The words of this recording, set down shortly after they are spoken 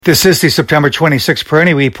This is the September 26th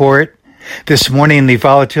Peroni Report. This morning, the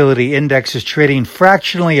volatility index is trading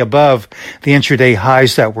fractionally above the intraday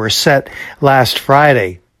highs that were set last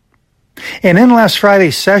Friday. And in last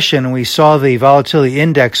Friday's session, we saw the volatility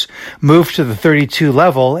index move to the 32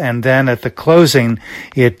 level, and then at the closing,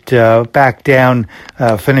 it backed down,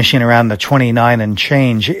 finishing around the 29 and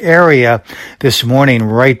change area this morning,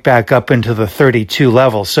 right back up into the 32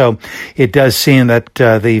 level. So it does seem that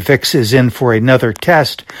the VIX is in for another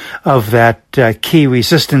test of that key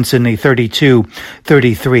resistance in the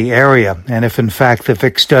 32-33 area. And if in fact the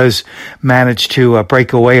VIX does manage to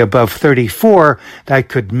break away above 34, that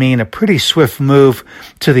could mean a pretty swift move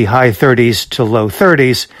to the high 30s to low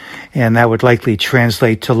 30s, and that would likely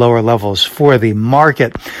translate to lower levels for the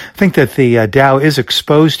market. I think that the Dow is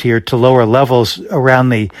exposed here to lower levels around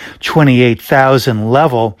the 28,000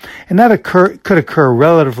 level, and that could occur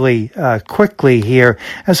relatively quickly here.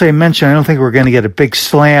 As I mentioned, I don't think we're going to get a big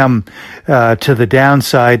slam to the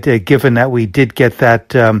downside, given that we did get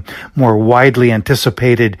that more widely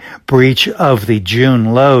anticipated breach of the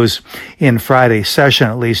June lows in Friday's session,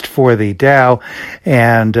 at least for the Dow,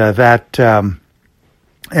 and that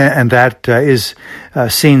is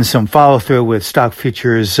seeing some follow through with stock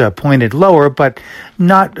futures pointed lower, but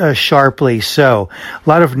not sharply so. A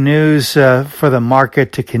lot of news for the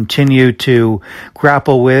market to continue to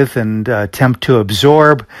grapple with and attempt to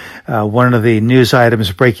absorb. One of the news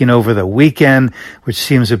items breaking over the weekend, which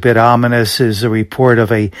seems a bit ominous, is a report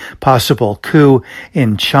of a possible coup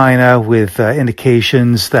in China with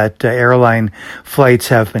indications that airline flights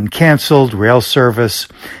have been canceled, rail service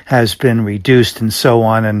has been reduced, and so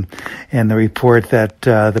on. And the report that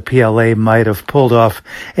the PLA might have pulled off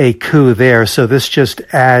a coup there. So this just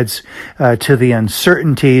adds to the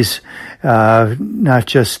uncertainties, not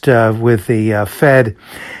just with the Fed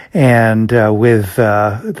and with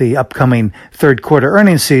the upcoming third quarter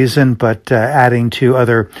earnings season, but adding to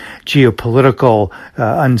other geopolitical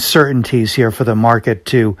uncertainties here for the market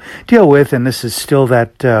to deal with. And this is still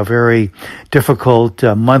that very difficult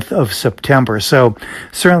month of September. So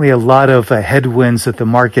certainly a lot of headwinds that the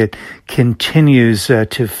market continues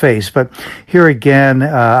to face. But here again,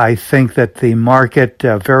 I think that the market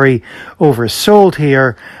very oversold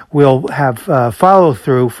here will have follow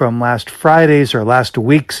through from last Friday's or last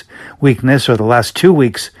week's weakness, or the last 2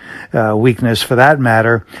 weeks' weakness for that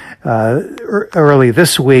matter, early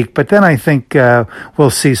this week. But then I think we'll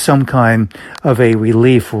see some kind of a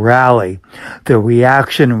relief rally. The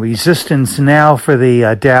reaction resistance now for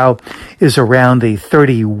the Dow is around the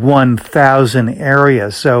 31,000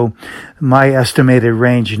 area. So my estimated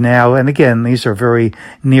range now, and again, these are very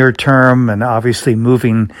near term and obviously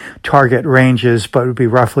moving target ranges, but it would be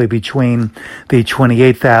roughly between the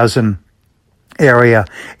 28,000 area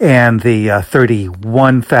and the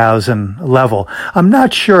 31,000 level. I'm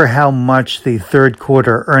not sure how much the third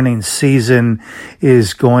quarter earnings season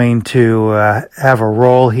is going to have a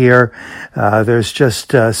role here. There's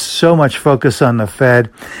just so much focus on the Fed,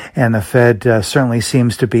 and the Fed certainly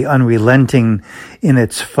seems to be unrelenting in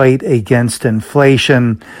its fight against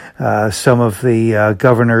inflation. Some of the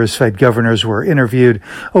Fed governors were interviewed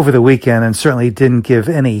over the weekend and certainly didn't give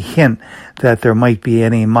any hint that there might be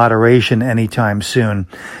any moderation anytime soon.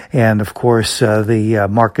 And of course, the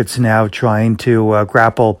market's now trying to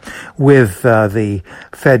grapple with the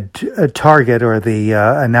Fed target, or the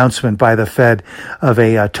announcement by the Fed of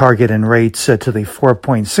a target in rates to the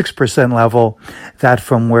 4.6% level, that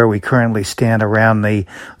from where we currently stand around the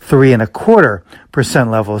 3.25%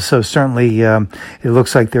 level. So certainly it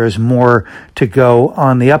looks like there is more to go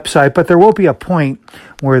on the upside, but there will be a point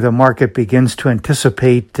where the market begins to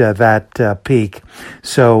anticipate that peak.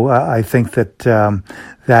 So I think that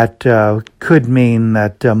that could mean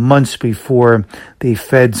that months before the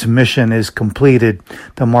Fed's mission is completed,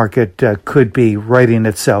 the market could be righting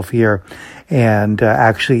itself here and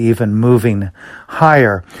actually even moving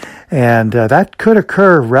higher. And that could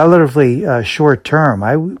occur relatively short term.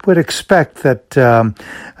 I would expect that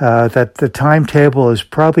that the timetable is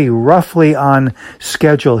probably roughly on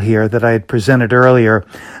schedule here that I had presented earlier.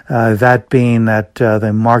 That being that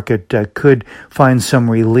the market could find some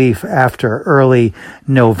relief after early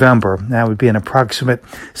November. That would be an approximate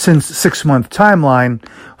 6-month timeline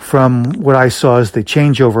from what I saw as the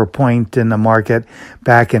changeover point in the market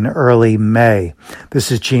back in early May. This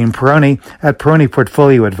is Gene Peroni at Peroni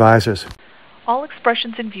Portfolio Advisors. All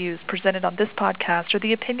expressions and views presented on this podcast are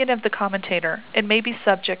the opinion of the commentator and may be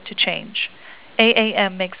subject to change.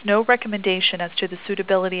 AAM makes no recommendation as to the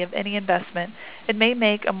suitability of any investment and may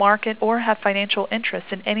make a market or have financial interest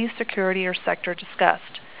in any security or sector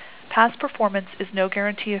discussed. Past performance is no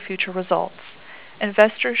guarantee of future results.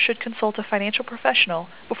 investors should consult a financial professional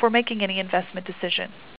before making any investment decision.